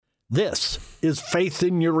This is Faith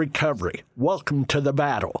in Your Recovery. Welcome to the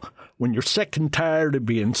battle. When you're sick and tired of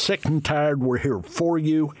being sick and tired, we're here for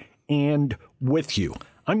you and with you.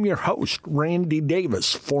 I'm your host, Randy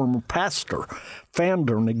Davis, former pastor,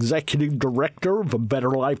 founder, and executive director of A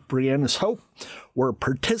Better Life Brianna's Hope. We're a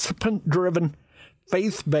participant-driven,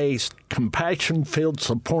 faith-based, compassion-filled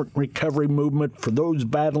support and recovery movement for those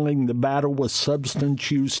battling the battle with substance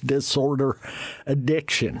use disorder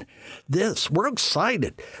addiction. We're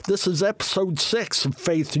excited. This is episode 6 of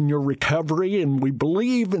Faith in Your Recovery, and we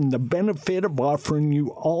believe in the benefit of offering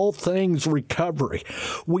you all things recovery.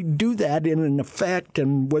 We do that in an effect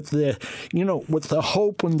and with the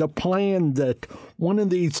hope and the plan that one of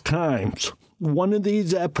these times, one of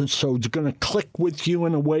these episodes is going to click with you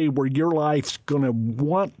in a way where your life's going to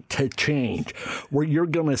want to change, where you're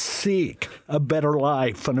going to seek a better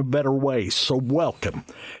life and a better way. So welcome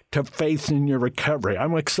to Faith in Your Recovery.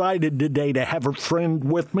 I'm excited today to have a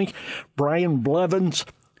friend with me, Brian Blevins.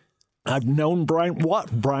 I've known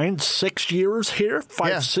Brian, 6 years here?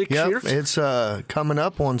 6 years? It's coming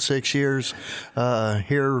up on 6 years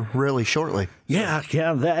here really shortly. Yeah,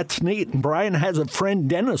 that's neat. And Brian has a friend,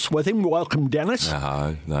 Dennis, with him. Welcome, Dennis.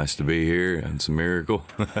 Nice to be here. It's a miracle.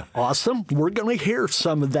 Awesome. We're going to hear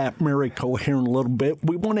some of that miracle here in a little bit.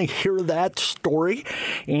 We want to hear that story,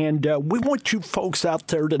 and we want you folks out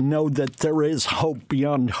there to know that there is hope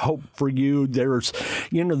beyond hope for you. There's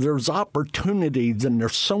opportunities, and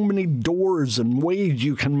there's so many doors and ways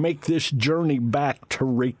you can make this journey back to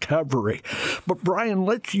recovery. But Brian,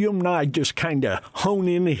 let's you and I just kind of hone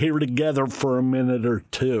in here together for a minute or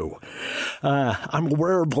two. I'm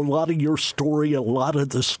aware of a lot of your story, a lot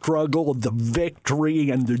of the struggle, the victory,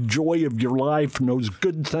 and the joy of your life, and those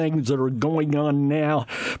good things that are going on now.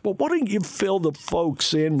 But why don't you fill the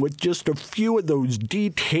folks in with just a few of those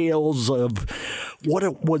details of what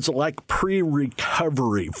it was like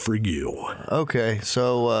pre-recovery for you? Okay,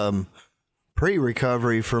 so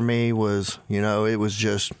pre-recovery for me was, it was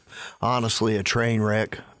just honestly a train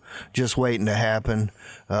wreck, just waiting to happen.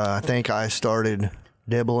 I think I started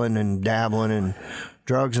dibbling and dabbling in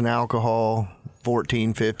drugs and alcohol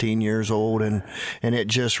 14, 15 years old, and it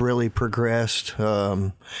just really progressed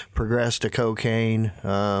to cocaine,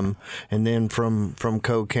 and then from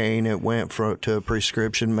cocaine it went to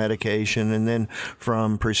prescription medication, and then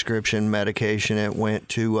from prescription medication it went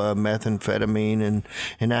to methamphetamine,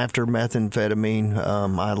 and after methamphetamine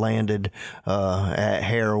I landed at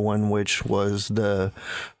heroin, which was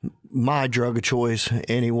my drug of choice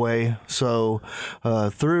anyway. So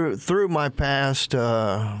through my past,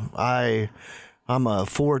 I'm a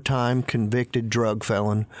 4-time convicted drug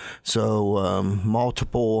felon, so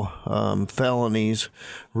multiple felonies.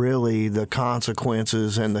 Really, the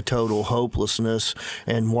consequences and the total hopelessness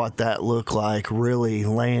and what that looked like really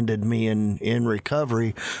landed me in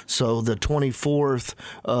recovery. So the 24th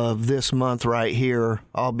of this month right here,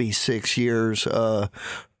 I'll be 6 years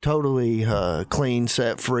totally clean,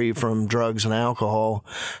 set free from drugs and alcohol.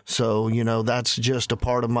 So, that's just a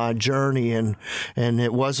part of my journey. And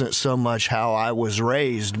it wasn't so much how I was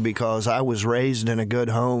raised, because I was raised in a good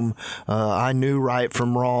home. I knew right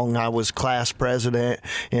from wrong. I was class president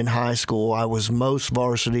in high school. I was most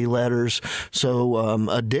varsity letters. So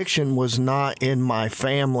addiction was not in my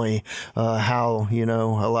family, how,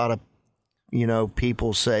 a lot of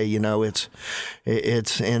people say,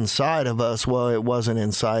 it's inside of us. Well, it wasn't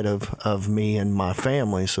inside of me and my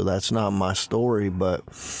family, so that's not my story. But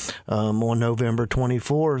on November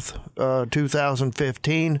 24th,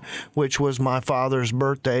 2015, which was my father's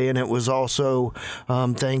birthday, and it was also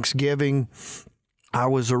Thanksgiving, I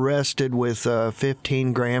was arrested with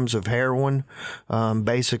 15 grams of heroin,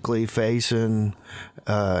 basically facing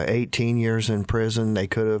 18 years in prison. They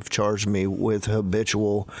could have charged me with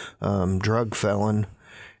habitual drug felon,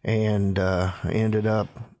 and ended up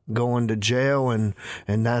going to jail, and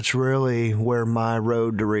that's really where my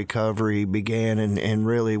road to recovery began, and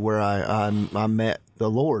really where I met the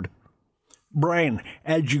Lord. Brian,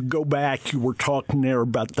 as you go back, you were talking there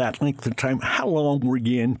about that length of time. How long were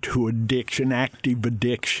you into addiction, active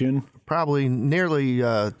addiction? Probably nearly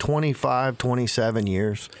 25, 27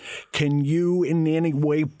 years. Can you in any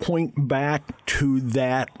way point back to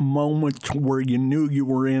that moment where you knew you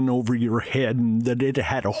were in over your head and that it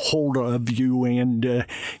had a hold of you and,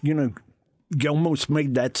 You almost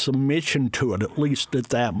made that submission to it, at least at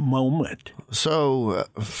that moment. So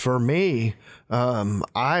for me,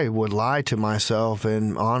 I would lie to myself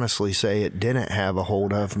and honestly say it didn't have a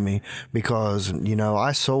hold of me because,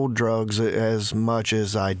 I sold drugs as much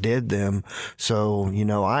as I did them. So,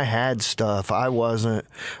 I had stuff. I wasn't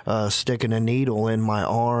sticking a needle in my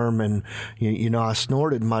arm and, I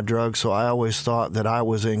snorted my drugs. So I always thought that I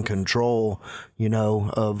was in control,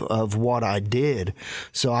 of what I did.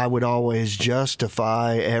 So I would always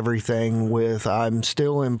justify everything with I'm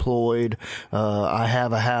still employed. I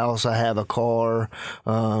have a house. I have a car.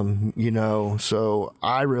 So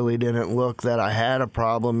I really didn't look that I had a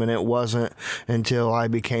problem, and it wasn't until I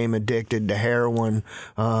became addicted to heroin.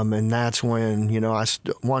 And that's when,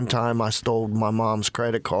 one time I stole my mom's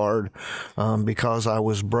credit card because I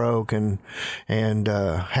was broke and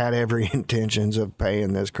had every intentions of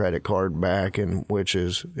paying this credit card back, and which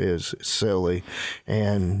is silly.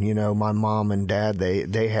 And, my mom and dad,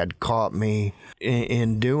 they had caught me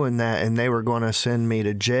in doing that, and they were going to send me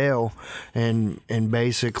to jail, and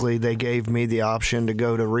basically they gave me the option to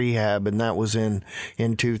go to rehab, and that was in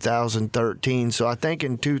 2013. So I think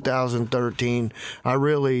in 2013 I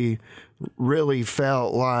really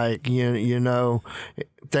felt like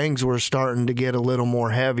things were starting to get a little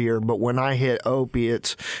more heavier. But when I hit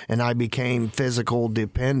opiates and I became physical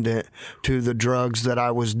dependent to the drugs that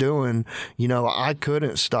I was doing, I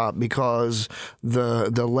couldn't stop because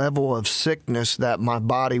the level of sickness that my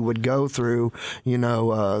body would go through,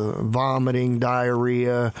 vomiting,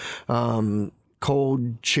 diarrhea,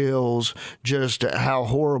 cold chills, just how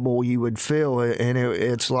horrible you would feel. And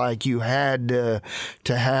it's like you had to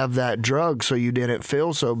have that drug so you didn't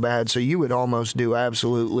feel so bad. So you would almost do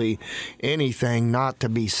absolutely anything not to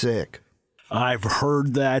be sick. I've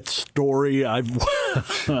heard that story. I've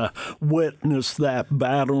witnessed that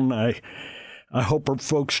battle, and I hope our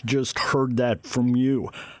folks just heard that from you.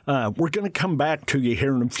 We're going to come back to you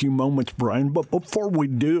here in a few moments, Brian, but before we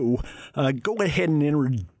do, go ahead and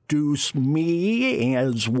introduce me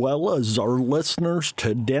as well as our listeners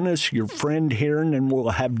to Dennis, your friend here, and then we'll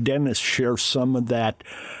have Dennis share some of that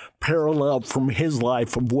parallel from his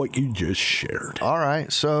life of what you just shared. All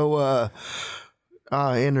right. So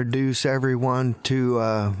I'll introduce everyone to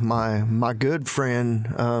my good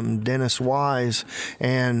friend, Dennis Wise.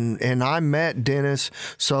 And I met Dennis.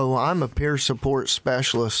 So I'm a peer support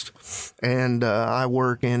specialist, and I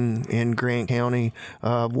work in Grant County.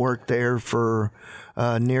 Worked there for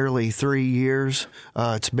nearly 3 years.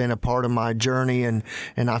 It's been a part of my journey, and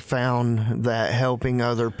I found that helping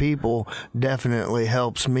other people definitely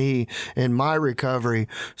helps me in my recovery.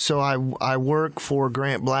 So I work for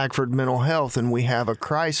Grant Blackford Mental Health, and we have a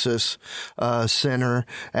crisis center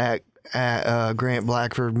at Grant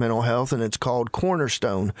Blackford Mental Health, and it's called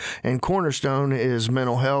Cornerstone. And Cornerstone is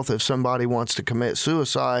mental health if somebody wants to commit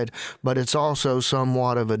suicide, but it's also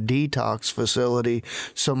somewhat of a detox facility.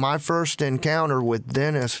 So my first encounter with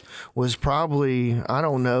Dennis was probably,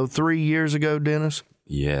 3 years ago, Dennis.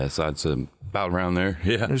 Yes, I'd say about around there.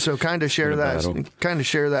 Yeah. And so kind of share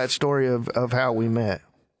that story of how we met.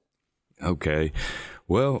 Okay.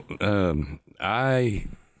 Well, I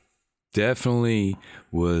definitely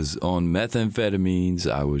was on methamphetamines.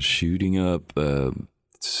 I was shooting up a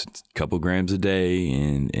couple grams a day,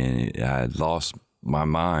 and I had lost my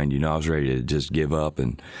mind. I was ready to just give up,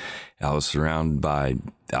 and I was surrounded by,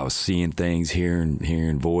 I was seeing things,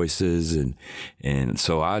 hearing voices, and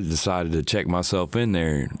so I decided to check myself in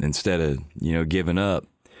there instead of, giving up.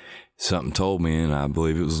 Something told me, and I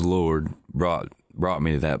believe it was the Lord, brought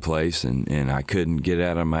me to that place, and I couldn't get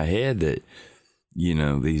out of my head that,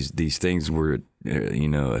 these things were,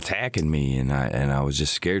 attacking me, and I was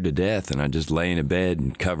just scared to death, and I just lay in a bed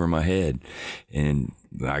and cover my head, and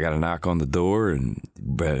I got a knock on the door, and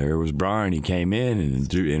there was Brian. He came in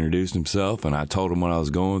and introduced himself, and I told him what I was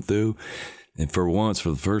going through, and for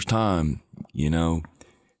the first time, he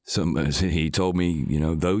told me,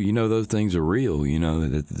 those things are real,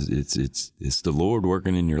 that it's the Lord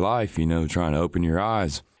working in your life, trying to open your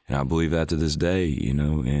eyes, and I believe that to this day,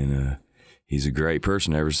 and he's a great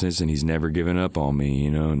person ever since, and he's never given up on me,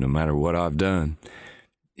 no matter what I've done.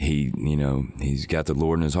 He's got the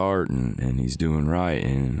Lord in his heart, and he's doing right,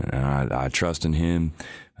 and I trust in him,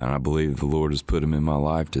 and I believe the Lord has put him in my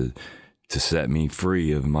life to set me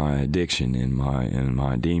free of my addiction and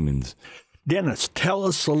my demons. Dennis, tell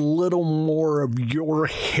us a little more of your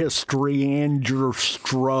history and your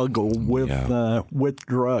struggle with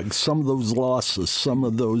drugs. Some of those losses, some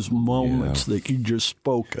of those moments that you just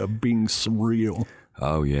spoke of being surreal.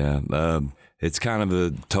 Oh, yeah. It's kind of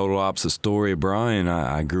a total opposite story of Brian.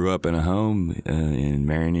 I grew up in a home in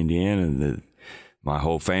Marion, Indiana my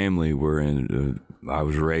whole family were in. I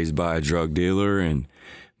was raised by a drug dealer, and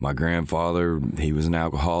my grandfather, he was an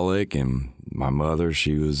alcoholic, and my mother,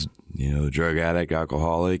 she was, a drug addict,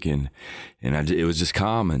 alcoholic, and it was just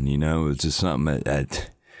common, it was just something that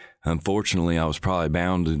unfortunately I was probably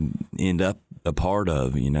bound to end up a part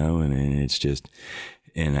of, and it's just,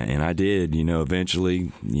 and I did,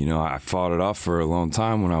 eventually, I fought it off for a long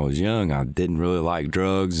time when I was young. I didn't really like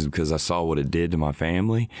drugs because I saw what it did to my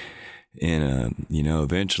family. And,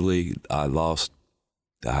 eventually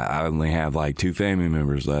I only have like 2 family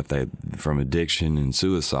members left from addiction and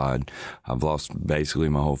suicide. I've lost basically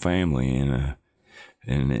my whole family,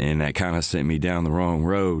 and that kind of sent me down the wrong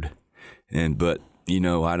road. But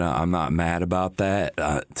I'm not mad about that.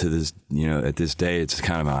 To this, at this day, it's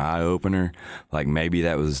kind of an eye opener. Like maybe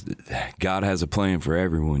that was, God has a plan for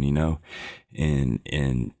everyone,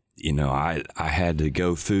 and I had to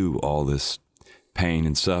go through all this pain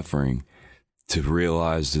and suffering to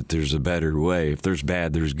realize that there's a better way. If there's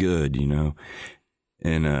bad, there's good,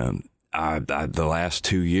 And the last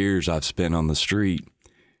 2 years I've spent on the street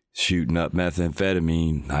shooting up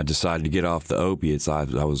methamphetamine. I decided to get off the opiates. I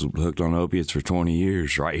was hooked on opiates for 20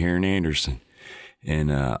 years right here in Anderson.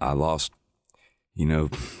 And I lost,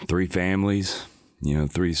 3 families,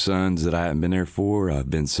 3 sons that I hadn't been there for. I've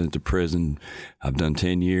been sent to prison. I've done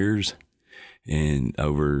 10 years. And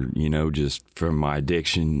over, just from my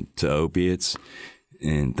addiction to opiates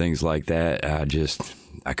and things like that,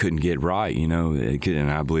 I couldn't get right, and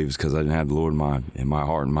I believe it's because I didn't have the Lord in my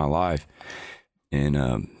heart and my life.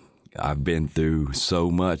 And I've been through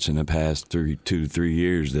so much in the past 2 to 3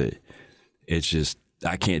 years that it's just,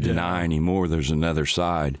 I can't deny anymore there's another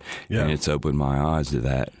side, and it's opened my eyes to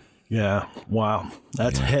that. Yeah, wow,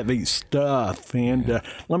 that's heavy stuff. And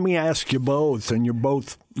let me ask you both, and you're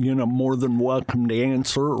both, more than welcome to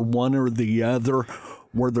answer one or the other.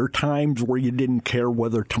 Were there times where you didn't care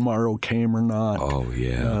whether tomorrow came or not? Oh,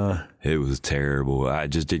 yeah. It was terrible. I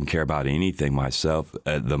just didn't care about anything myself.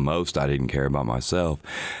 At the most, I didn't care about myself.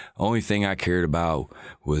 Only thing I cared about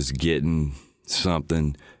was getting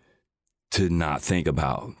something to not think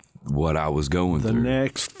about what I was going through. The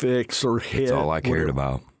next fix or hit. That's all I cared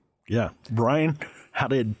about. Yeah. Brian,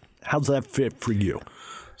 how's that fit for you?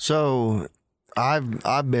 So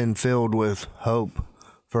I've been filled with hope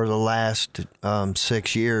for the last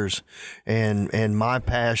 6 years, and my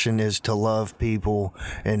passion is to love people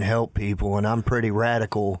and help people, and I'm pretty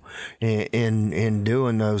radical in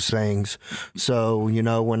doing those things. So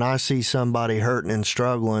when I see somebody hurting and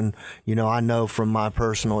struggling, I know from my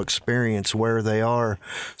personal experience where they are.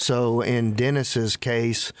 So in Dennis's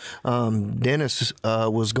case, Dennis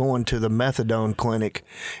was going to the methadone clinic,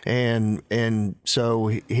 and so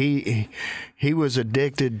he was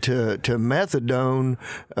addicted to methadone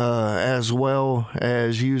as well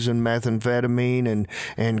as using methamphetamine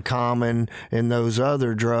and common and those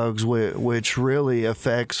other drugs, which really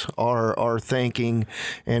affects our thinking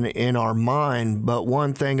and in our mind. But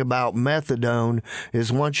one thing about methadone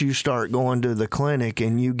is once you start going to the clinic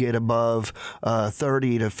and you get above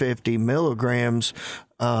 30 to 50 milligrams,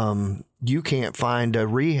 you can't find a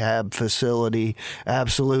rehab facility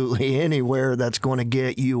absolutely anywhere that's going to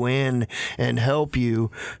get you in and help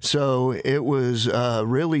you. So it was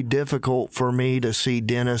really difficult for me to see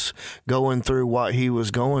Dennis going through what he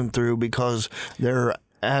was going through, because there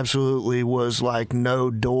absolutely was like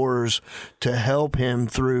no doors to help him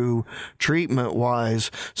through treatment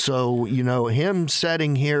wise. So, him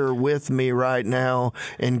sitting here with me right now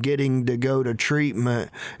and getting to go to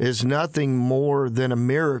treatment is nothing more than a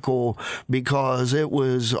miracle, because it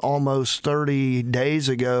was almost 30 days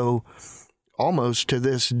ago, almost to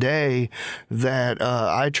this day, that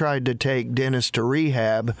I tried to take Dennis to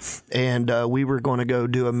rehab, and we were going to go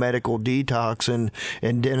do a medical detox,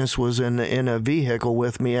 and Dennis was in a vehicle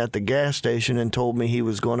with me at the gas station and told me he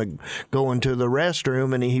was going to go into the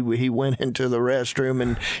restroom, and he went into the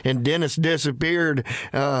restroom, and Dennis disappeared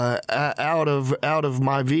out of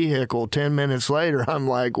my vehicle. 10 minutes later, I'm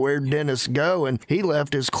like, where'd Dennis go? And he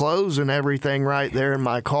left his clothes and everything right there in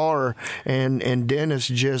my car, and Dennis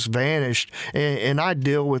just vanished. And I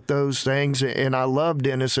deal with those things, and I love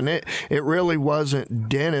Dennis, and it really wasn't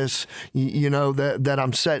Dennis, that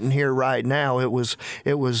I'm sitting here right now. It was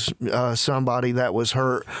somebody that was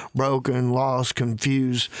hurt, broken, lost,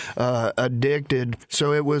 confused, addicted.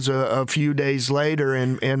 So it was a few days later,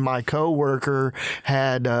 and my coworker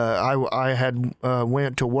had I had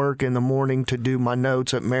went to work in the morning to do my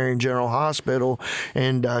notes at Marion General Hospital,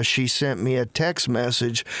 and she sent me a text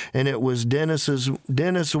message, and it was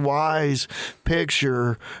Dennis Wise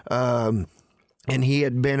picture and he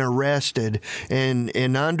had been arrested,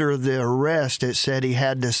 and under the arrest, it said he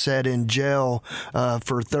had to sit in jail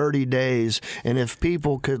for 30 days. And if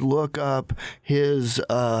people could look up his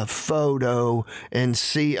photo and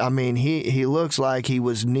see, I mean, he looks like he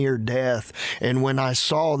was near death. And when I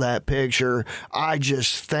saw that picture, I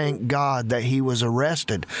just thank God that he was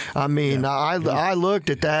arrested. I mean, I looked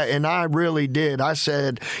at that, and I really did. I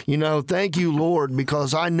said, thank you, Lord,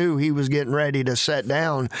 because I knew he was getting ready to sit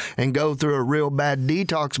down and go through a real bad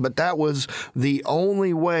detox, but that was the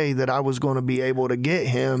only way that I was going to be able to get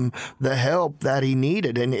him the help that he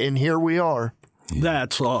needed, and here we are.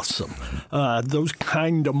 That's awesome. Those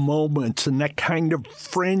kind of moments and that kind of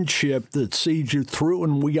friendship that sees you through,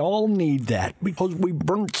 and we all need that because we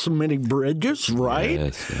burnt so many bridges, right?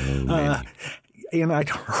 Yes, and I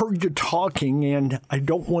heard you talking, and I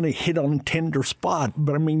don't want to hit on a tender spot,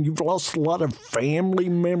 but I mean, you've lost a lot of family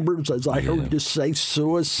members, as I heard you say,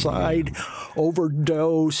 suicide,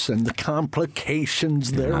 overdose, and the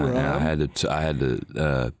complications thereof. I had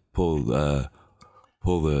to pull the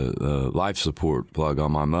life support plug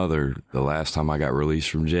on my mother the last time I got released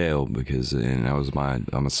from jail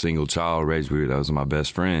I'm a single child raised with, that was my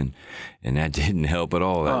best friend, and that didn't help at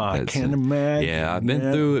all. I can't imagine. Yeah, I've been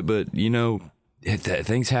through it, but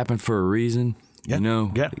things happen for a reason.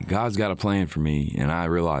 God's got a plan for me, and I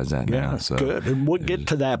realize that now. So good. And we'll get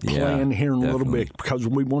to that plan here in a little bit because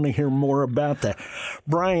we want to hear more about that.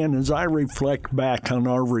 Brian, as I reflect back on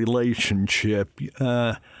our relationship,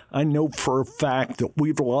 I know for a fact that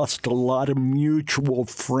we've lost a lot of mutual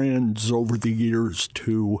friends over the years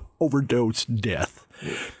to overdose death,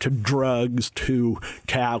 to drugs, to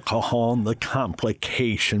alcohol, and the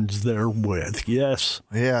complications therewith. Yes?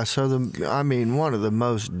 Yeah, so one of the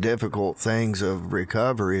most difficult things of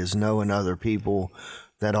recovery is knowing other people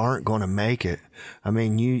that aren't going to make it. I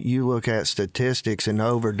mean, you look at statistics and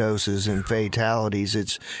overdoses and fatalities,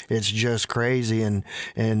 it's just crazy, and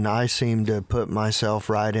I seem to put myself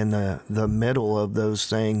right in the middle of those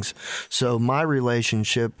things. So my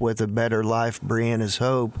relationship with A Better Life, Brianna's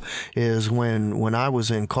Hope, is when I was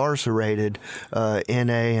incarcerated, NA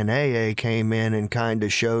and AA came in and kind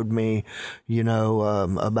of showed me,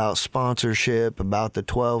 about sponsorship, about the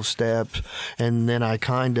 12 steps, and then I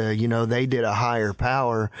kind of, they did a higher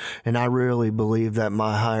power, and I really believe that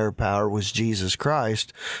my higher power was Jesus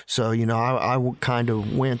Christ. So, I kind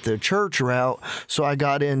of went the church route. So I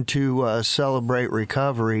got into Celebrate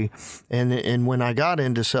Recovery. And when I got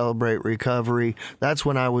into Celebrate Recovery, that's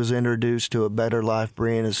when I was introduced to A Better Life,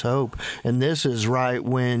 Brianna's Hope. And this is right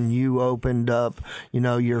when you opened up,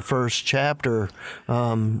 your first chapter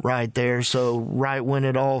right there. So right when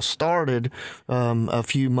it all started, a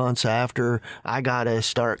few months after, I got to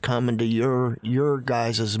start coming to your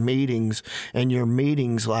guys' meetings, and your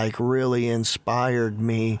meetings really inspired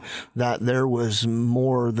me that there was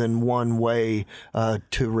more than one way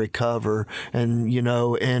to recover. And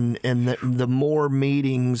the more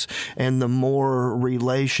meetings and the more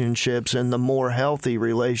relationships and the more healthy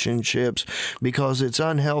relationships, because it's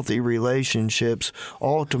unhealthy relationships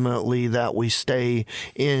ultimately that we stay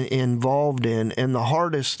involved in. And the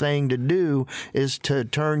hardest thing to do is to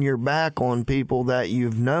turn your back on people that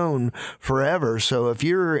you've known forever. So if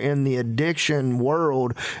you're in the addiction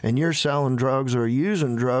world and you're selling drugs or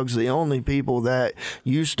using drugs, the only people that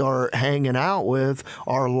you start hanging out with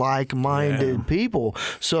are like-minded people.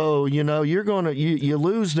 So, you're going to, you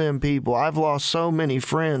lose them people. I've lost so many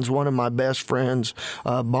friends. One of my best friends,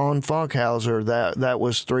 Bon Funkhauser, that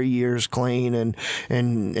was 3 years clean. And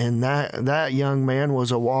that young man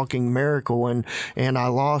was a walking miracle. And I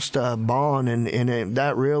lost Bon, and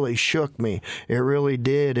that really shook me. It really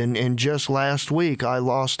did. And just last week, I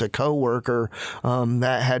lost a coworker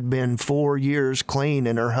that had been 4 years clean,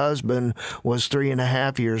 and her husband was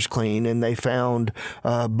 3.5 years clean, and they found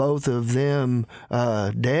both of them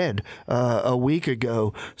dead a week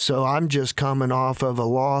ago. So I'm just coming off of a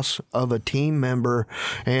loss of a team member,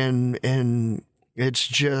 and it's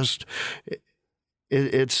just...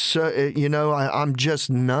 I'm just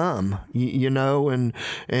numb,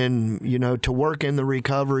 and to work in the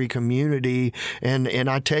recovery community, and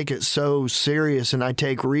I take it so serious, and I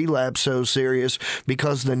take relapse so serious,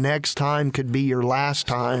 because the next time could be your last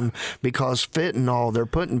time, because they're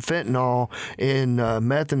putting fentanyl in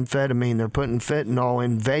methamphetamine, they're putting fentanyl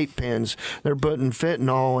in vape pens, they're putting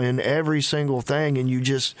fentanyl in every single thing, and you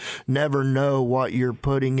just never know what you're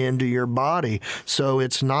putting into your body. So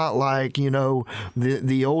it's not like,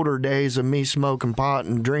 the older days of me smoking pot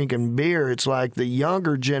and drinking beer, it's like the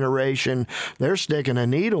younger generation, they're sticking a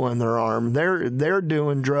needle in their arm. They're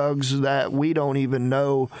doing drugs that we don't even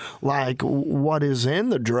know, like, what is in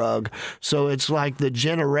the drug. So it's like the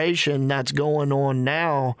generation that's going on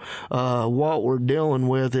now, what we're dealing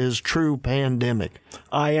with is true pandemic.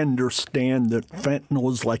 I understand that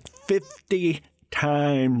fentanyl is like 50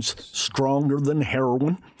 times stronger than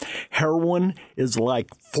heroin. Heroin is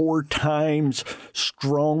like 4 times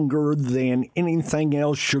stronger than anything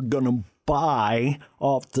else you're going to buy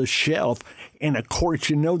off the shelf. And of course,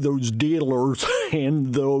 you know, those dealers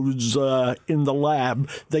and those in the lab,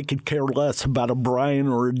 they could care less about a Brian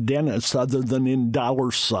or a Dennis other than in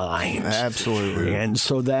dollar signs. Absolutely. And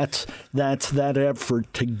so that's that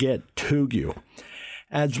effort to get to you.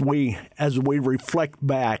 As we reflect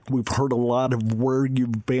back, we've heard a lot of where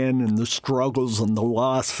you've been and the struggles and the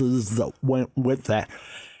losses that went with that.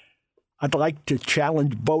 I'd like to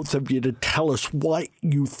challenge both of you to tell us what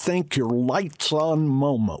you think your lights on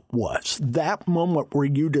moment was. That moment where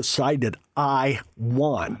you decided, I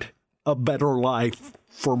want a better life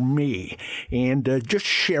for me. And just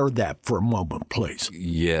share that for a moment, please.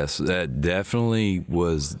 Yes, that definitely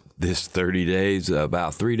was this 30 days.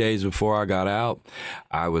 About 3 days before I got out,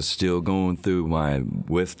 I was still going through my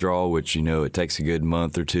withdrawal, which, you know, it takes a good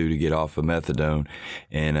month or two to get off of methadone.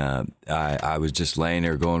 And I was just laying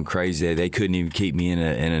there going crazy. They couldn't even keep me in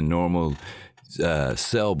a normal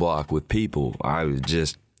cell block with people. I was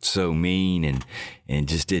just so mean and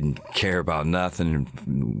just didn't care about nothing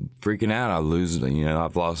and freaking out.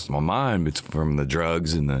 I've lost my mind from the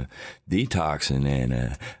drugs and the detoxing,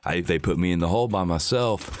 and they put me in the hole by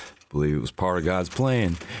myself. I believe it was part of God's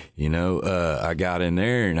plan. I got in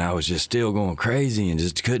there and I was just still going crazy and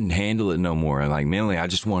just couldn't handle it no more. And like mentally, I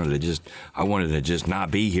wanted to just not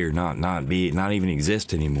be here, not even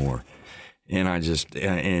exist anymore. And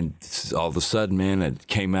and all of a sudden, man, it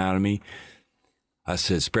came out of me. I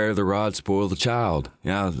said, spare the rod, spoil the child.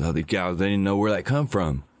 They didn't know where that come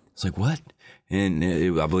from. It's like, what? And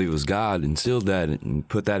I believe it was God instilled that and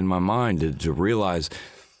put that in my mind to realize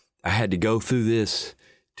I had to go through this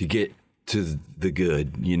to get to the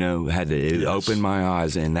good. It opened my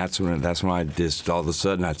eyes, and that's when I just all of a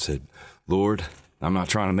sudden I said, Lord, I'm not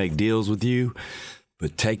trying to make deals with you,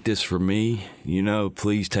 but take this from me,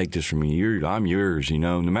 please take this from me. I'm yours,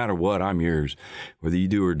 no matter what, I'm yours. Whether you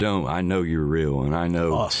do or don't, I know you're real, and I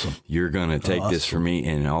know you're going to take this from me.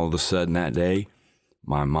 And all of a sudden that day,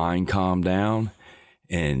 my mind calmed down,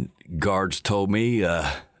 and guards told me,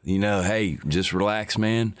 hey, just relax,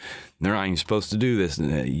 man. They're not even supposed to do this.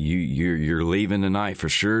 You're leaving tonight for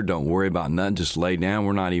sure. Don't worry about nothing. Just lay down.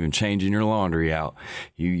 We're not even changing your laundry out.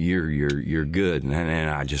 You're good. And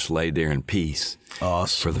I just laid there in peace.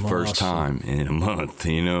 Awesome. For the first time in a month,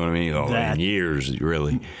 you know what I mean? In years,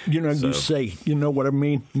 really. You say, you know what I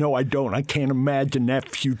mean? No, I don't. I can't imagine that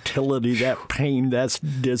futility, that pain, that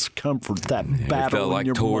discomfort, that battle. It felt like in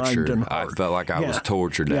your torture. Mind and heart. I felt like I was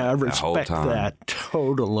tortured I that respect whole time. That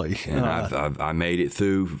totally. And I made it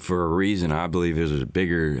through for a reason. I believe there's a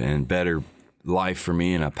bigger and better life for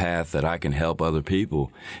me and a path that I can help other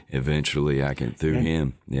people. Eventually, I can through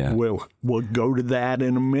him. Yeah. We'll go to that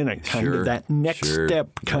in a minute. Kind of that next step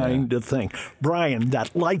kind of thing. Brian,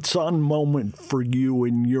 that lights on moment for you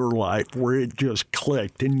in your life where it just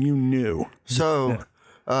clicked and you knew. So,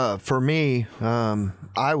 for me,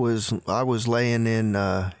 I was laying in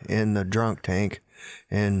the drunk tank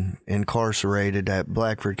and incarcerated at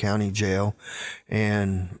Blackford County Jail,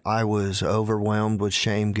 and I was overwhelmed with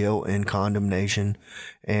shame, guilt, and condemnation,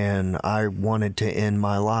 and I wanted to end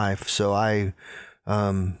my life. So I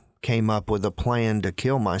came up with a plan to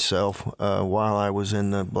kill myself while I was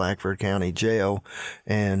in the Blackford County Jail,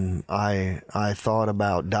 and I thought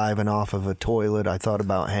about diving off of a toilet. I thought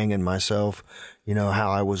about hanging myself,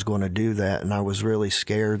 how I was going to do that, and I was really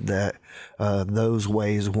scared that those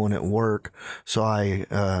ways wouldn't work. So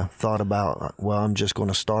I thought about, I'm just going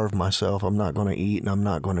to starve myself. I'm not going to eat, and I'm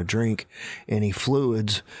not going to drink any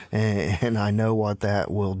fluids, and I know what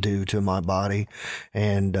that will do to my body.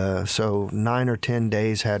 And so 9 or 10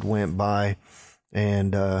 days had went by,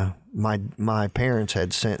 and my parents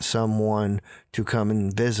had sent someone to come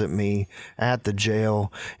and visit me at the jail,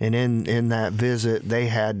 and in that visit they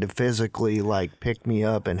had to physically pick me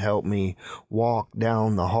up and help me walk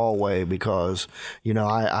down the hallway because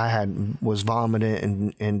I was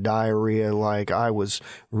vomiting and diarrhea. I was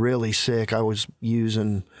really sick. I was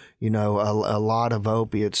using a lot of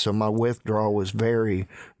opiates, so my withdrawal was very,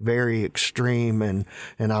 very extreme, and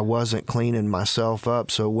I wasn't cleaning myself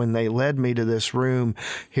up. So when they led me to this room,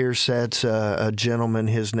 here sits a gentleman.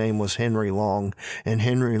 His name was Henry Long. Long. And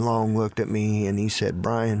Henry Long looked at me and he said,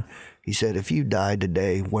 Brian, he said, if you died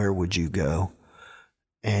today, where would you go?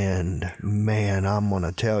 And man, I'm going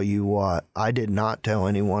to tell you what, I did not tell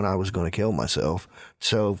anyone I was going to kill myself.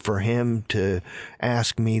 So for him to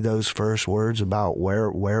ask me those first words about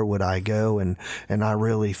where would I go, and I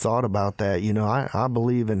really thought about that. You know, I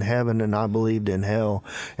believe in heaven and I believed in hell,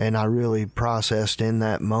 and I really processed in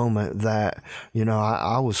that moment that, you know,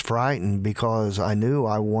 I was frightened because I knew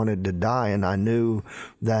I wanted to die, and I knew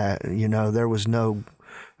that, you know, there was no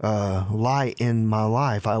light in my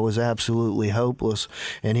life. I was absolutely hopeless,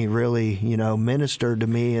 and he really, you know, ministered to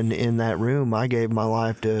me in that room. I gave my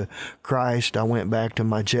life to Christ. I went back to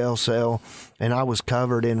my jail cell, and I was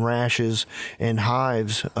covered in rashes and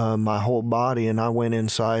hives, my whole body, and I went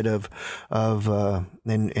inside and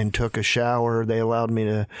took a shower. They allowed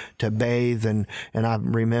me to bathe, and I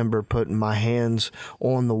remember putting my hands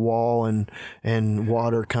on the wall and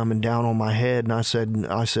water coming down on my head, and I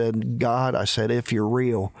said, God, I said, if you're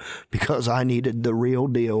real, because I needed the real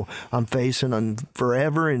deal. I'm facing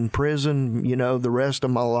forever in prison, you know, the rest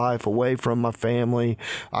of my life away from my family.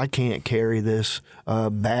 I can't carry this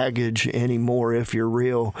baggage anymore. If you're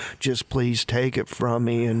real, just please take it from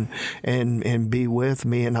me and be with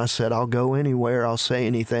me. And I said, I'll go anywhere, I'll say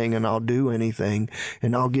anything, and I'll do anything,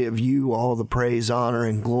 and I'll give you all the praise, honor,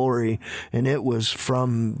 and glory. And it was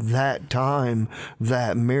from that time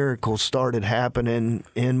that miracles started happening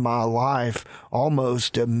in my life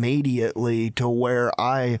almost immediately, to where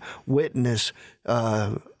I witnessed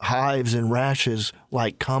hives and rashes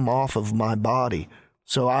like come off of my body.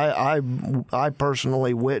 So I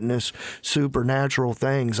personally witnessed supernatural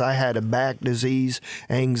things. I had a back disease,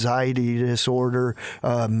 anxiety disorder,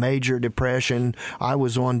 major depression. I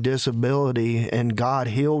was on disability, and God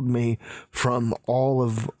healed me from all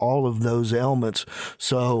of those ailments.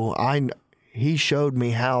 So He showed me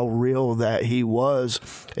how real that He was,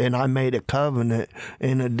 and I made a covenant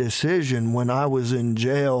and a decision when I was in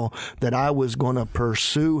jail that I was going to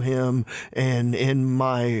pursue Him. And in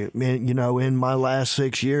my last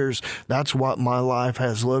 6 years, that's what my life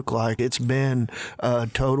has looked like. It's been a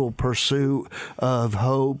total pursuit of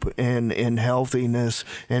hope and healthiness,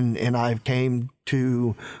 and I came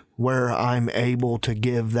to where I'm able to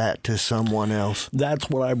give that to someone else.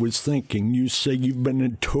 That's what I was thinking. You say you've been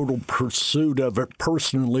in total pursuit of it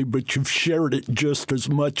personally, but you've shared it just as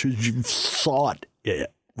much as you've sought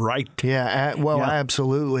it. Right. Yeah.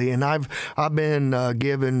 Absolutely. And I've been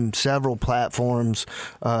given several platforms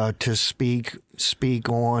to speak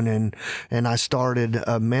on, and I started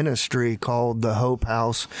a ministry called the Hope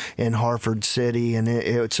House in Hartford City, and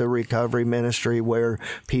it's a recovery ministry where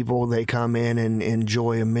people, they come in and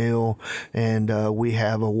enjoy a meal, and we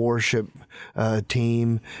have a worship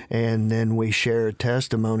team, and then we share a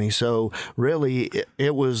testimony. So really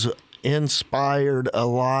it was inspired a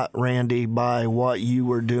lot, Randy, by what you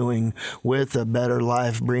were doing with A Better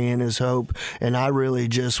Life, Brianna's Hope, and I really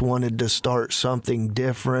just wanted to start something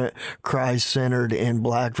different, Christ-centered in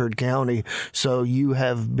Blackford County. So you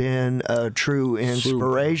have been a true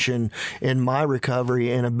inspiration in my recovery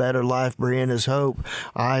in A Better Life, Brianna's Hope.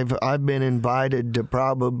 I've been invited to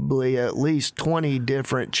probably at least 20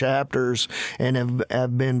 different chapters, and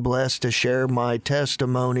have been blessed to share my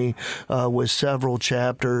testimony with several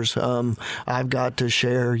chapters. I've got to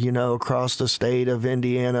share, across the state of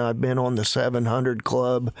Indiana. I've been on the 700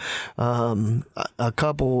 Club, a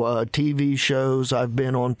couple TV shows. I've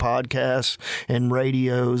been on podcasts and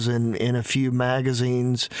radios and in a few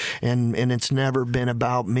magazines, and it's never been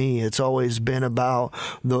about me. It's always been about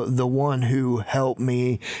the one who helped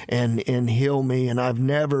me and heal me. And I've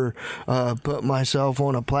never put myself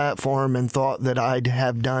on a platform and thought that I'd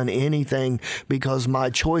have done anything, because my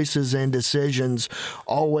choices and decisions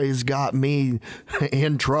always got me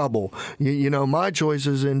in trouble. My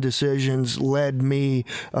choices and decisions led me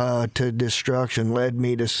to destruction, led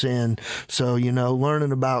me to sin. So,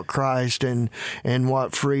 learning about Christ and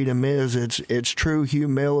what freedom is, it's true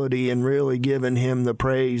humility and really giving Him the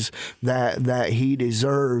praise that He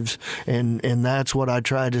deserves. And that's what I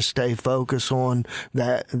try to stay focused on,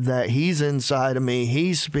 that He's inside of me,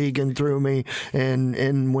 He's speaking through me.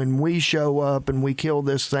 And when we show up and we kill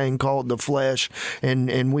this thing called the flesh,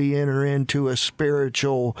 and we enter into a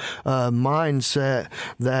spiritual mindset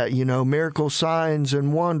that, miracle signs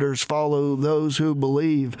and wonders follow those who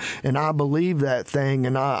believe. And I believe that thing,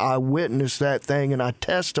 and I witness that thing, and I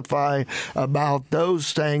testify about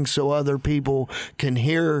those things so other people can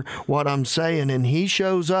hear what I'm saying. And He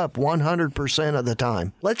shows up 100% of the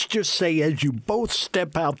time. Let's just say, as you both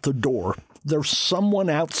step out the door, there's someone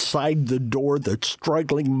outside the door that's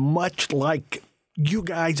struggling much like you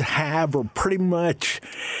guys have are pretty much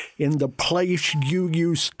in the place you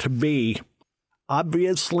used to be.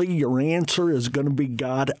 Obviously, your answer is going to be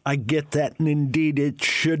God. I get that, and indeed it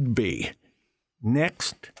should be.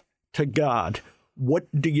 Next to God, what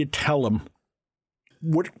do you tell them?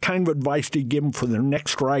 What kind of advice do you give them for their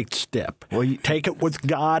next right step? Well, you take it with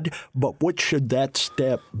God, but what should that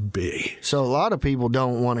step be? So a lot of people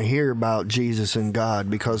don't want to hear about Jesus and God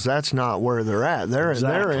because that's not where they're at. They're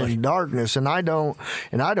in darkness, and I don't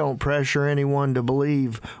pressure anyone to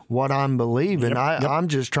believe what I'm believing. I'm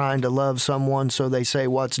just trying to love someone, so they say,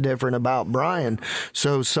 what's different about Brian?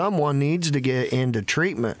 So someone needs to get into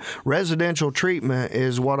treatment. Residential treatment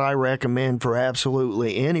is what I recommend for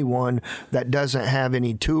absolutely anyone that doesn't have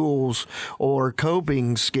any tools or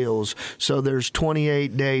coping skills. So there's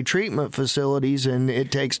 28-day treatment facilities, and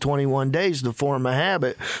it takes 21 days to form a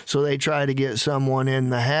habit. So they try to get someone in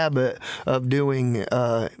the habit of doing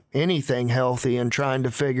anything healthy and trying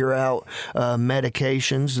to figure out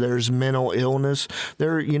medications. There's mental illness.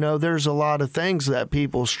 There's a lot of things that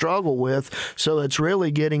people struggle with. So it's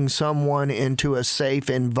really getting someone into a safe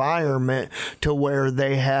environment to where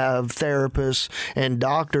they have therapists and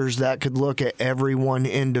doctors that could look at everyone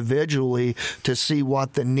individually to see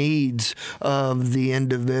what the needs of the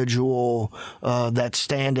individual that's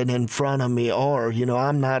standing in front of me are.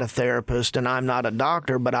 I'm not a therapist and I'm not a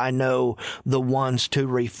doctor, but I know the ones to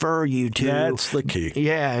refer you to. That's the key.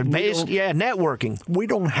 Yeah, networking. We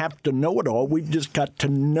don't have to know it all. We've just got to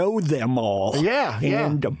know them all.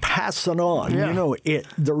 And pass it on. Yeah.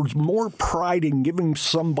 There's more pride in giving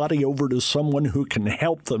somebody over to someone who can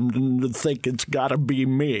help them than to think it's got to be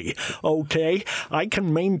me. Okay? I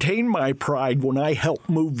can maintain my pride when I help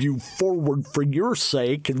move you forward for your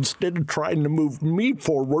sake instead of trying to move me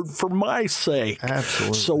forward for my sake.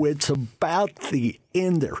 Absolutely. So it's about the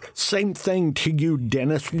end there. Same thing to you,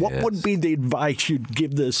 Dennis. What would be the advice you'd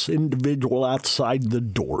give this individual outside the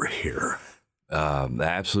door here?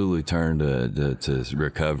 Absolutely turn to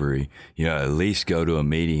recovery. At least go to a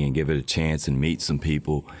meeting and give it a chance and meet some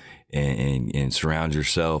people. And surround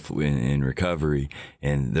yourself in recovery,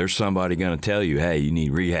 and there's somebody going to tell you, hey, you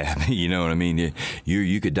need rehab. You know what I mean?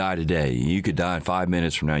 You could die today. You could die in 5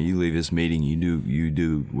 minutes from now. You leave this meeting, you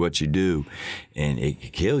do what you do, and it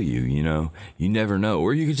could kill you. You never know.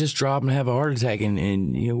 Or you could just drop and have a heart attack,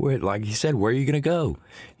 and like you said, where are you going to go?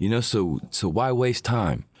 So why waste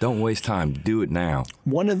time? Don't waste time. Do it now.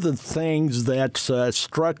 One of the things that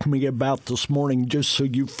struck me about this morning, just so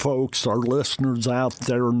you folks, our listeners out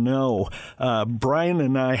there know, Brian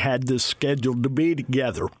and I had this scheduled to be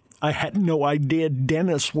together. I had no idea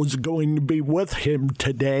Dennis was going to be with him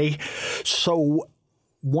today. So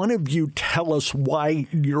one of you tell us why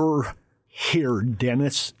you're here,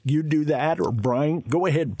 Dennis. You do that, or Brian? Go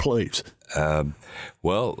ahead, please. Now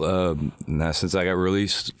since I got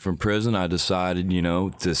released from prison, I decided,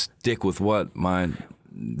 to stick with what my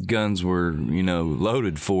guns were,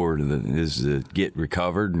 loaded for, is to get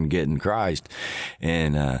recovered and get in Christ.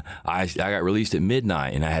 And I got released at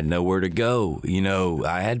midnight, and I had nowhere to go.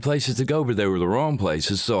 I had places to go, but they were the wrong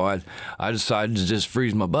places. So I decided to just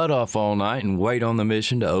freeze my butt off all night and wait on the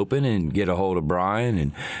mission to open and get a hold of Brian.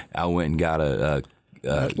 And I went and got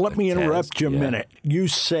let me interrupt you a minute. You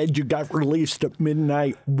said you got released at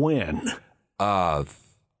midnight when?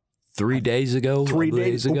 3 days ago. 3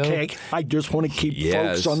 days ago. Okay. I just want to keep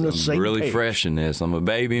folks on the same page. I'm really fresh in this. I'm a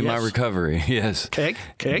baby in my recovery. Yes. Okay.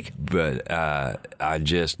 But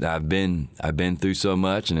I've been through so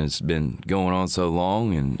much, and it's been going on so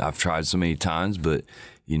long, and I've tried so many times, but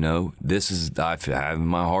I have in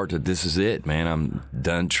my heart that this is it, man. I'm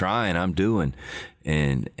done trying. I'm doing.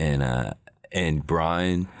 And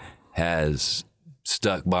Brian has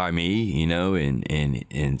stuck by me,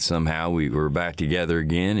 and somehow we were back together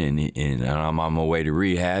again, and I'm on my way to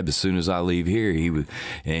rehab. As soon as I leave here, he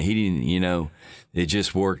didn't, it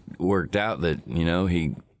just worked out that,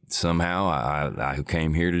 he somehow I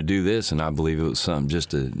came here to do this, and I believe it was something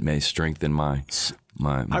just to may strengthen my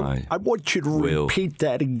I want you to repeat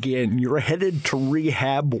that again. You're headed to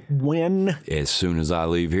rehab when? As soon as I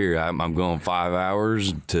leave here. I'm going 5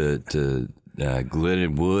 hours to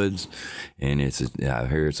Glidden Woods, and I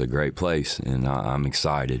hear it's a great place, and I'm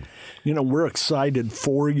excited. We're excited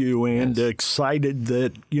for you, and excited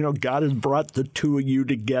that, God has brought the two of you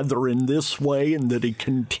together in this way, and that he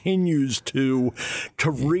continues to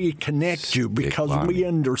reconnect you, because we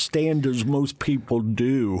understand, as most people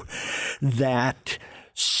do, that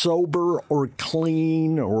sober or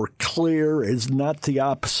clean or clear is not the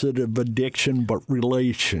opposite of addiction, but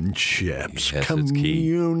relationships, Yes,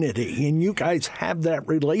 community. And you guys have that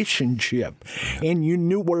relationship, and you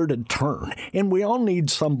knew where to turn. And we all need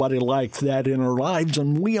somebody like that in our lives,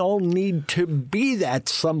 and we all need to be that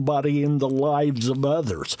somebody in the lives of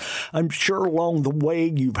others. I'm sure along the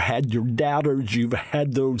way you've had your doubters, you've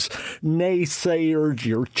had those naysayers,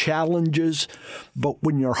 your challenges, but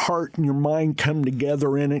when your heart and your mind come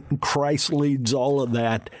together in it and Christ leads all of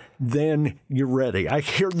that, then you're ready. I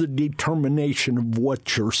hear the determination of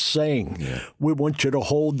what you're saying. Yeah. We want you to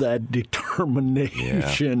hold that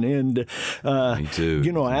determination. And, Me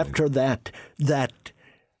too. after that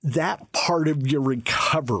part of your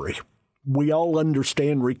recovery, we all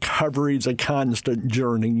understand recovery is a constant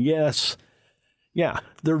journey. Yes. Yeah,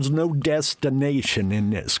 there's no destination in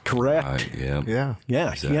this, correct? Yeah.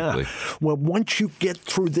 Yeah. Exactly. Well, once you get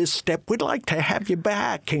through this step, we'd like to have you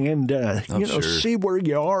back and, sure. see where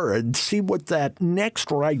you are and see what that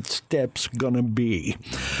next right step's going to be.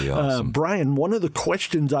 That'd be awesome. Brian, one of the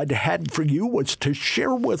questions I'd had for you was to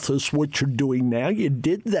share with us what you're doing now. You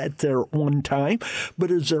did that there at one time,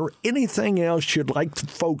 but is there anything else you'd like the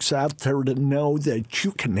folks out there to know that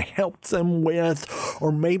you can help them with,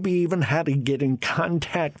 or maybe even how to get in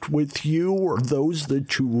contact with you or those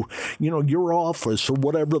that your office or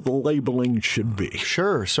whatever the labeling should be?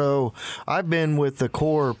 Sure. So I've been with the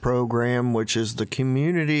CORE program, which is the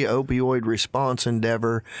Community Opioid Response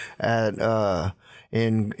Endeavor at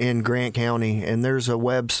in Grant County, and there's a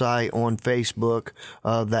website on Facebook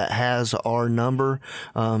that has our number.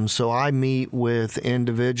 So I meet with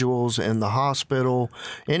individuals in the hospital,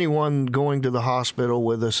 anyone going to the hospital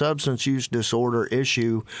with a substance use disorder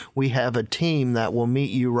issue. We have a team that will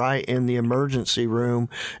meet you right in the emergency room,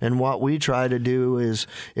 and what we try to do is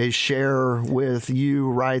share with you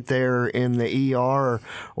right there in the ER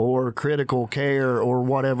or critical care or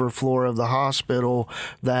whatever floor of the hospital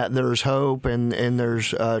that there's hope and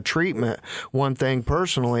there's treatment. One thing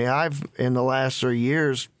personally, I've in the last 3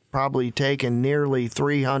 years probably taken nearly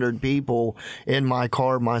 300 people in my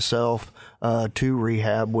car myself to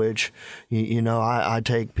rehab, which, I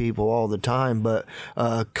take people all the time, but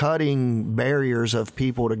cutting barriers of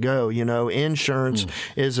people to go, insurance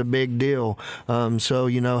is a big deal. So,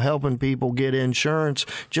 helping people get insurance,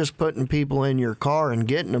 just putting people in your car and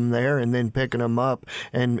getting them there and then picking them up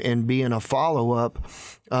and being a follow-up.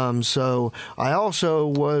 So I also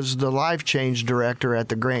was the life change director at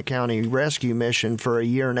the Grant County Rescue Mission for a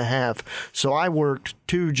year and a half. So I worked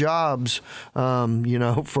 2 jobs,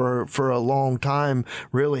 for a long time,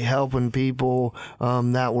 really helping people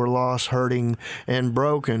that were lost, hurting, and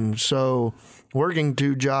broken. So working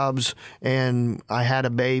 2 jobs, and I had a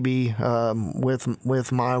baby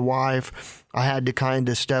with my wife. I had to kind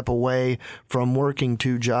of step away from working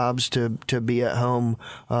 2 jobs to be at home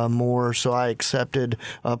more. So I accepted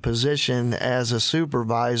a position as a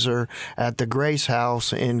supervisor at the Grace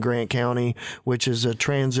House in Grant County, which is a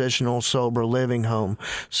transitional sober living home.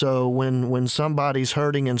 So when somebody's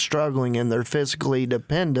hurting and struggling and they're physically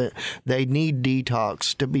dependent, they need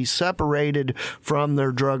detox to be separated from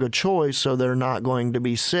their drug of choice, so they're not going to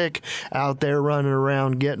be sick out there running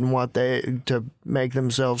around getting to make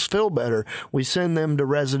themselves feel better. We send them to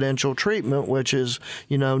residential treatment, which is,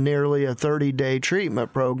 nearly a 30-day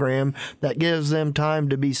treatment program that gives them time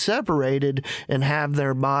to be separated and have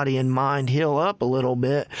their body and mind heal up a little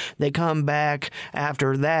bit. They come back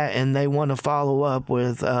after that and they want to follow up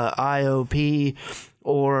with IOP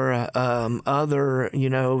or other,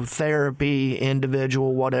 therapy,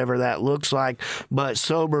 individual, whatever that looks like. But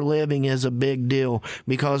sober living is a big deal,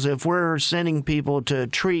 because if we're sending people to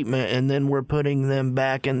treatment and then we're putting them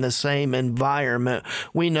back in the same environment,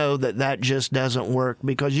 we know that just doesn't work,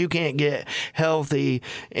 because you can't get healthy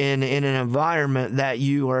in an environment that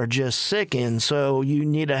you are just sick in. So you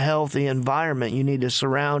need a healthy environment. You need to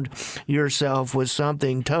surround yourself with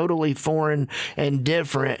something totally foreign and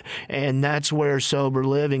different, and that's where sober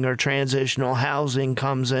living or transitional housing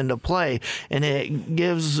comes into play, and it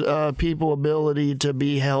gives people ability to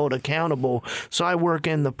be held accountable. So I work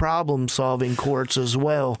in the problem-solving courts as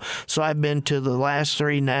well. So I've been to the last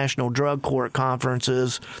 3 national drug court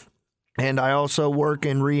conferences. And I also work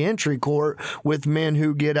in reentry court with men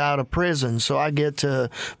who get out of prison. So I get to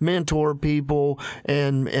mentor people,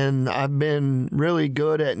 and I've been really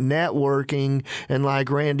good at networking. And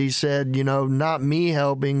like Randy said, not me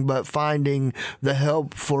helping, but finding the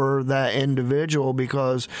help for that individual,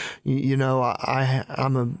 because,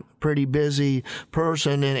 I'm a pretty busy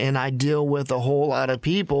person, and I deal with a whole lot of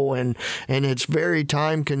people, and it's very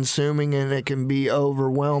time consuming, and it can be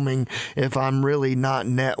overwhelming if I'm really not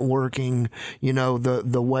networking,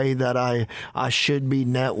 the way that I should be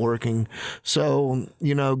networking. So,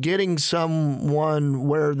 getting someone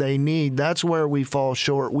where they need, that's where we fall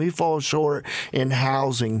short. We fall short in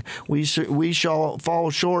housing. We shall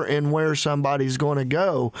fall short in where somebody's going to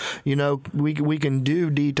go. We can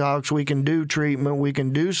do detox, we can do treatment, we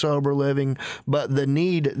can do sober living, but the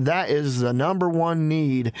need, that is the number one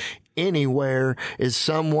need anywhere, is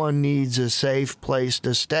someone needs a safe place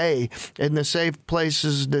to stay, and the safe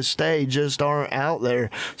places to stay just aren't out there.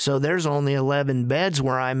 So there's only 11 beds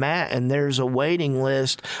where I'm at, and there's a waiting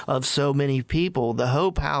list of so many people. The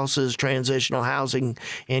Hope Houses, transitional housing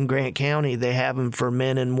in Grant County, they have them for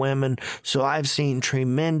men and women. So I've seen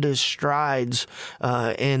tremendous strides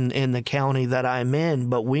in the county that I'm in,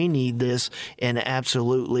 but we need this in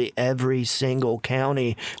absolutely every single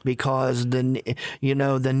county, because the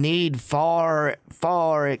need far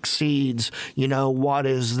exceeds what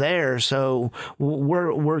is there. So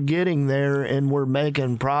we're getting there, and we're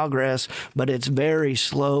making progress, but it's very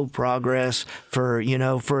slow progress for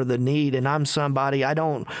the need. And I'm somebody, I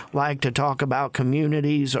don't like to talk about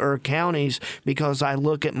communities or counties, because I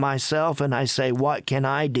look at myself and I say, what can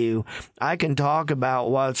I do? I can talk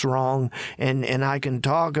about what's wrong, and I can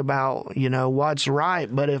talk about what's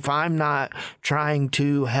right, but if I'm not trying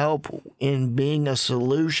to help in being a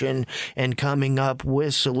solution and coming up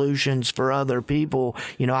with solutions for other people,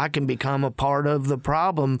 I can become a part of the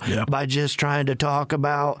problem by just trying to talk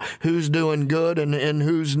about who's doing good and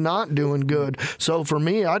who's not doing good. So for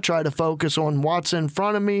me, I try to focus on what's in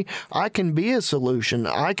front of me. I can be a solution.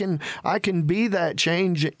 I can be that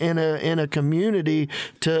change in a community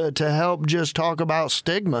to help just talk about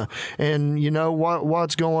stigma and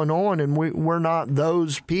what's going on, and we're not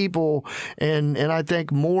those people, and I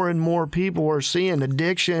think more and more people are seeing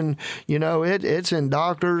addiction. It's in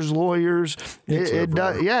doctors, lawyers. It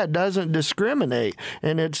doesn't discriminate,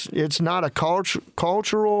 and it's not a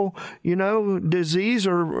cultural disease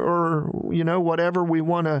or whatever we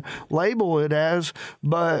want to label it as.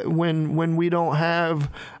 But when we don't have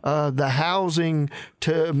the housing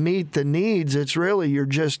to meet the needs, it's really, you're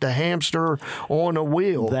just a hamster on a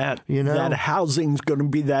wheel. That housing's going to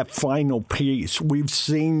be that final piece. We've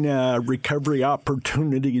seen recovery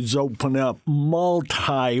opportunities open up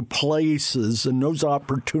multi places, and those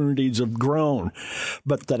opportunities have grown.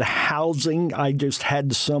 But that housing, I just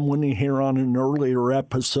had someone here on an earlier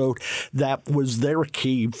episode, that was their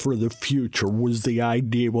key for the future, was the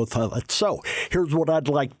idea with it. So here's what I'd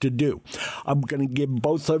like to do. I'm going to give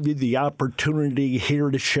both of you the opportunity here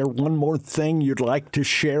to share one more thing you'd like to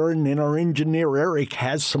share, and then our engineer Eric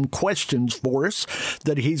has some questions for us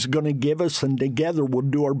that he's going to give us, and together we'll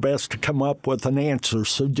do our best to come up with an answer.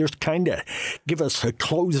 So just kind of give us a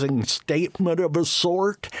closing statement of a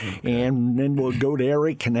sort, and then we'll go to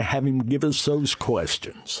Eric and have him give us those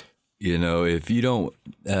questions. If you don't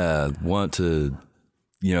want to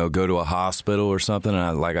go to a hospital or something,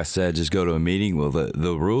 like I said, just go to a meeting. Well,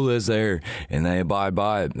 the rule is there, and they abide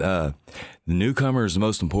by it. The newcomer is the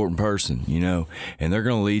most important person, and they're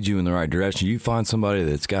going to lead you in the right direction. You find somebody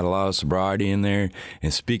that's got a lot of sobriety in there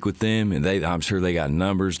and speak with them, and I'm sure they got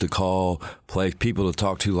numbers to call, people to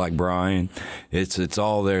talk to like Brian. It's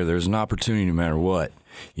all there. There's an opportunity no matter what.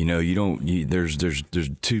 There's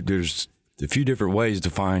a few different ways to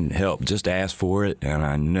find help. Just ask for it, and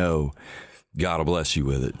I know God will bless you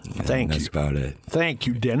with it. Thank you. That's about it. Thank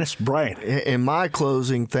you, Dennis. Brian. And my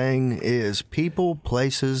closing thing is people,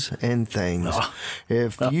 places, and things.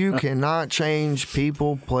 If you cannot change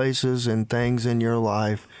people, places, and things in your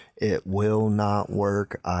life, it will not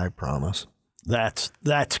work, I promise. That's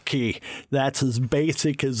key. That's as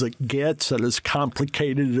basic as it gets and as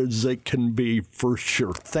complicated as it can be, for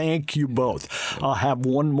sure. Thank you both. I'll have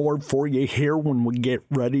one more for you here when we get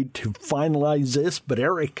ready to finalize this. But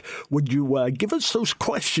Eric, would you give us those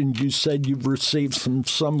questions you said you've received from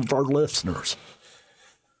some of our listeners?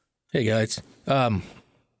 Hey, guys.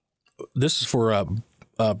 This is for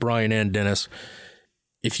Brian and Dennis.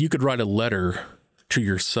 If you could write a letter to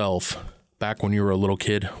yourself back when you were a little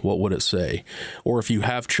kid, what would it say? Or if you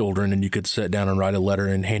have children and you could sit down and write a letter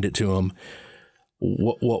and hand it to them,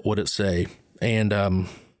 what would it say? And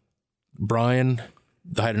Brian,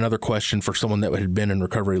 I had another question for someone that had been in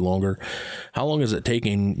recovery longer. How long is it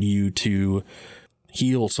taking you to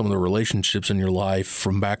heal some of the relationships in your life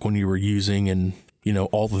from back when you were using, and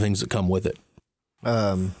all the things that come with it?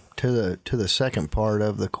 To the second part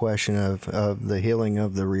of the question of the healing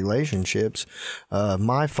of the relationships,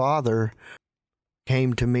 my father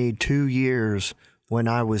came to me 2 years when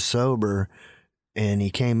I was sober, and he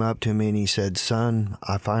came up to me and he said, "Son,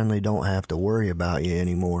 I finally don't have to worry about you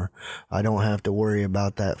anymore. I don't have to worry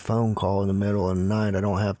about that phone call in the middle of the night. I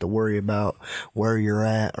don't have to worry about where you're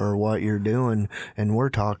at or what you're doing." And we're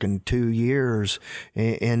talking 2 years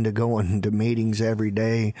into going to meetings every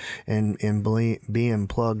day and being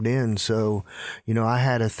plugged in. So, you know, I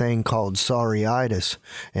had a thing called sorryitis,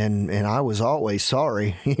 and I was always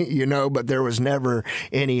sorry, you know, but there was never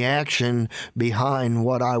any action behind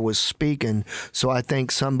what I was speaking. So I think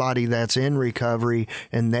somebody that's in recovery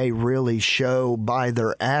and they really show by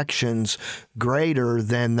their actions greater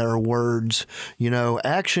than their words. You know,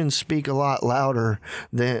 actions speak a lot louder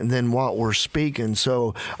than what we're speaking.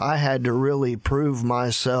 So I had to really prove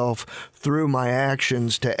myself through my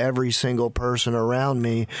actions to every single person around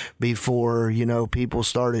me before, you know, people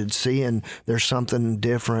started seeing there's something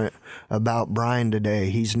different about Brian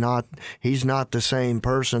today. He's not the same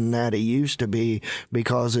person that he used to be,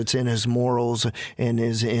 because it's in his morals and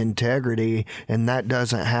his integrity, and that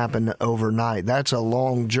doesn't happen overnight. That's a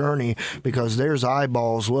long journey, because there's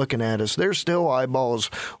eyeballs looking at us. There's still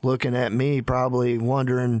eyeballs looking at me, probably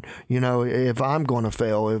wondering, you know, if I'm going to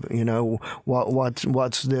fail, if, you know,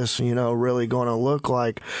 what's this, you know, really going to look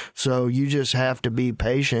like. So you just have to be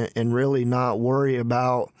patient and really not worry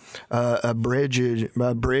about a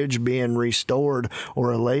bridge being restored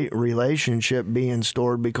or a relationship being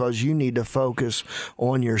restored, because you need to focus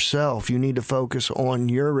on yourself. You need to focus on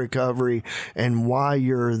your recovery and why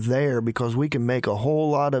you're there, because we can make a whole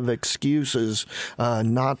lot of excuses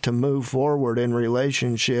not to move forward in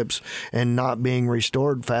relationships and not being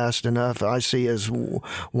restored fast enough. I see as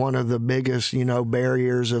one of the biggest, you know,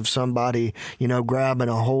 barriers of somebody, you know, grabbing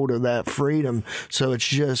a hold of that freedom. So it's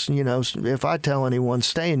just, you know, if I tell anyone,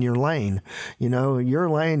 stay in your lane, you know, your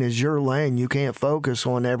lane is your lane. You can't focus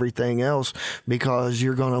on everything else, because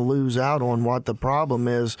you're going to lose out on what the problem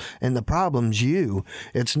is. And the problem's you.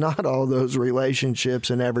 It's not all those relationships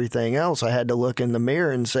and everything else. I had to look in the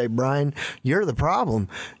mirror and say, Brian, you're the problem.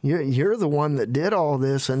 You're the one that did all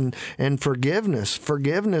this. And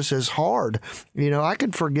forgiveness is hard. You know, I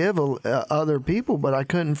could forgive other people, but I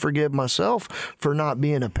couldn't forgive myself for not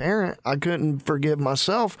being a parent. I couldn't forgive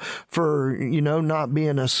myself for, you know, not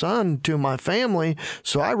being a son to my family.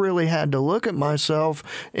 So I really had to look at myself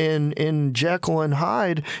in Jekyll and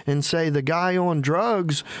Hyde and say, the guy on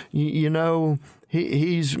drugs, you know,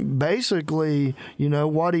 he's basically, you know,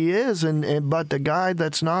 what he is, but the guy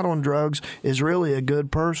that's not on drugs is really a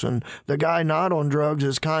good person. The guy not on drugs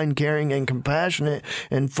is kind, caring, and compassionate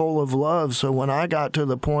and full of love. So when I got to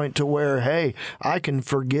the point to where, hey, I can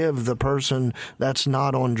forgive the person that's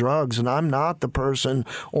not on drugs, and I'm not the person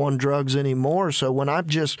on drugs anymore. So when I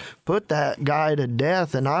just put that guy to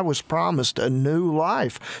death, and I was promised a new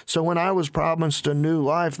life. So when I was promised a new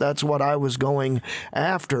life, that's what I was going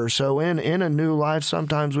after. So in a new life,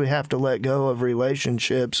 sometimes we have to let go of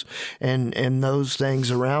relationships and those things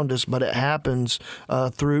around us, but it happens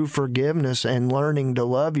through forgiveness and learning to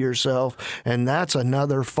love yourself, and that's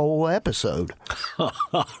another full episode.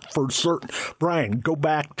 For certain. Brian, go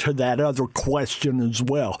back to that other question as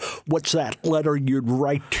well. What's that letter you'd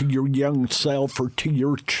write to your young self or to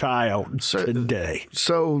your child today?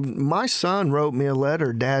 So my son wrote me a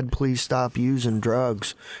letter, Dad, please stop using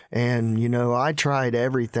drugs. And, you know, I tried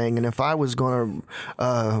everything, and if I was going to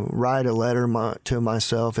write a letter to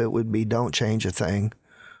myself, it would be, don't change a thing.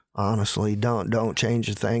 Honestly, don't change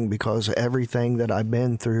a thing, because everything that I've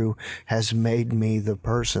been through has made me the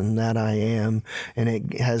person that I am, and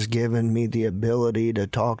it has given me the ability to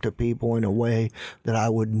talk to people in a way that I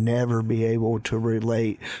would never be able to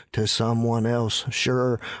relate to someone else.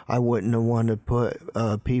 Sure, I wouldn't have wanted to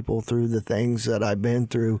put people through the things that I've been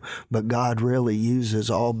through, but God really uses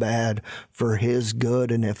all bad for His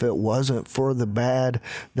good, and if it wasn't for the bad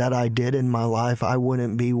that I did in my life, I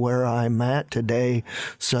wouldn't be where I'm at today.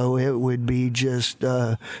 So it would be just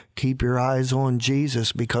keep your eyes on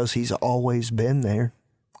Jesus, because He's always been there.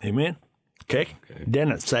 Amen. Okay.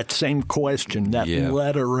 Dennis, that same question, that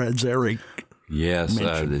letter as Eric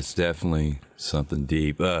mentioned. It's definitely something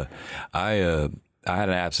deep. I had an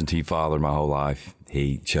absentee father my whole life.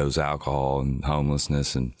 He chose alcohol and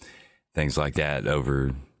homelessness and things like that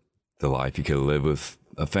over the life he could live with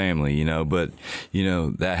a family, you know, but, you know,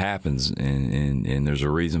 that happens, and there's a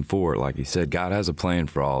reason for it. Like he said, God has a plan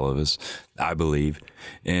for all of us, I believe.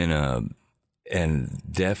 And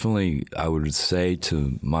definitely I would say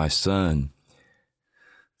to my son,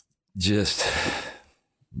 just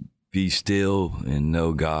be still and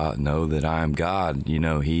know God, know that I am God. You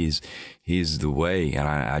know, He's the way. And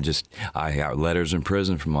I got letters in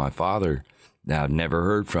prison from my father that I'd never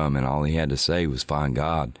heard from, and all he had to say was find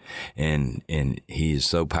God. And he is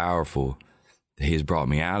so powerful. He has brought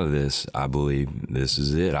me out of this. I believe this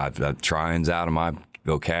is it. I've trying's out of my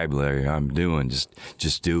vocabulary. I'm doing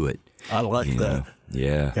just do it. I like that. know?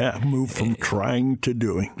 Yeah. Yeah, move from trying to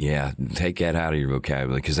doing. Yeah, take that out of your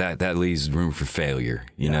vocabulary, because that leaves room for failure.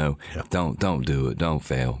 You know, don't do it. Don't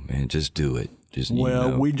fail, man. Just do it.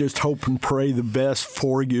 We just hope and pray the best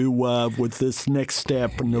for you with this next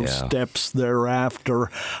step and those steps thereafter.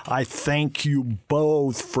 I thank you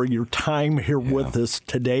both for your time here with us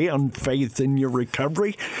today on Faith in Your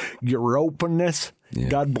Recovery, your openness. Yeah.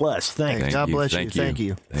 God bless. Thanks. God bless you. Thank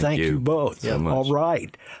you. Thank you both. So much. All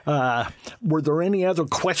right. Were there any other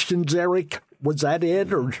questions, Eric? Was that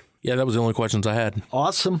it, or? Yeah, that was the only questions I had.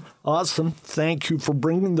 Awesome. Thank you for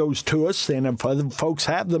bringing those to us. And if other folks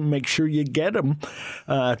have them, make sure you get them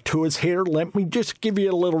to us here. Let me just give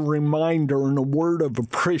you a little reminder and a word of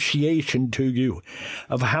appreciation to you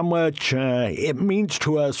of how much it means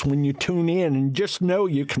to us when you tune in. And just know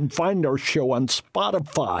you can find our show on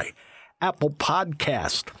Spotify, Apple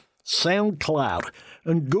Podcast, SoundCloud,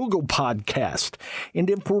 and Google Podcast. And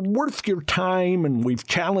if we're worth your time and we've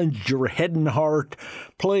challenged your head and heart,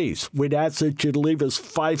 please, we'd ask that you leave us a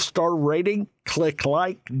 5-star rating, click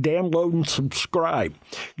like, download, and subscribe.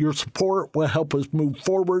 Your support will help us move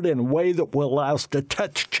forward in a way that will allow us to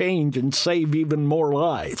touch change and save even more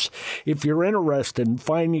lives. If you're interested in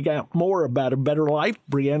finding out more about a better life,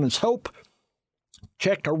 Brianna's Hope,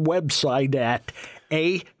 check our website at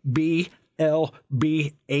ablbh.org.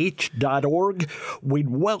 We'd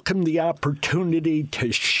welcome the opportunity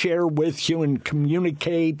to share with you and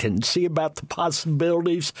communicate and see about the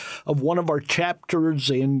possibilities of one of our chapters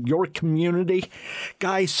in your community.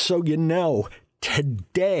 Guys, so you know,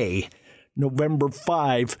 today, November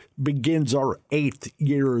 5, begins our 8th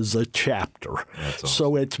year as a chapter. Awesome.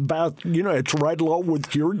 So it's about, it's right along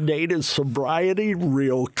with your date of sobriety,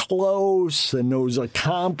 real close, and those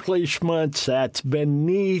accomplishments. That's been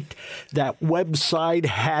neat. That website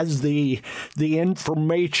has the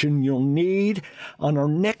information you'll need. On our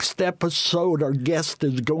next episode, our guest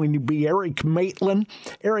is going to be Eric Maitland.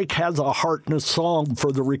 Eric has a heart and a song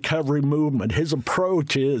for the recovery movement. His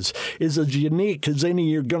approach is as unique as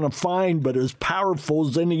any you're going to find, but as powerful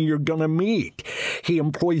as any you're going to meet. He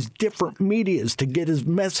employs different medias to get his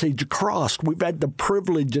message across. We've had the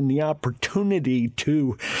privilege and the opportunity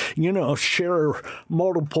to, share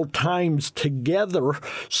multiple times together.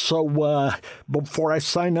 So before I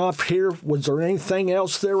sign off here, was there anything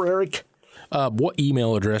else there, Eric? What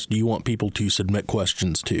email address do you want people to submit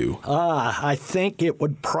questions to? I think it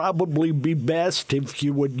would probably be best if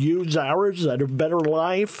you would use ours at A Better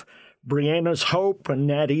Life, Brianna's Hope, and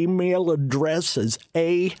that email address is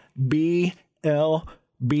ablbh.org.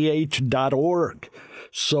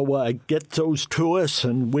 So get those to us,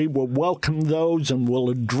 and we will welcome those, and we'll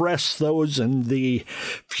address those in the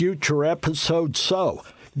future episodes. So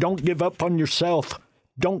don't give up on yourself.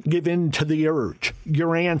 Don't give in to the urge.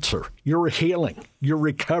 Your answer, your healing, your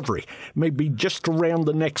recovery may be just around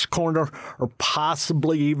the next corner, or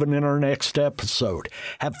possibly even in our next episode.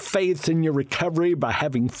 Have faith in your recovery by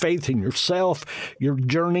having faith in yourself, your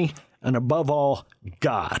journey, and above all,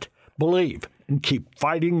 God. Believe and keep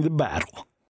fighting the battle.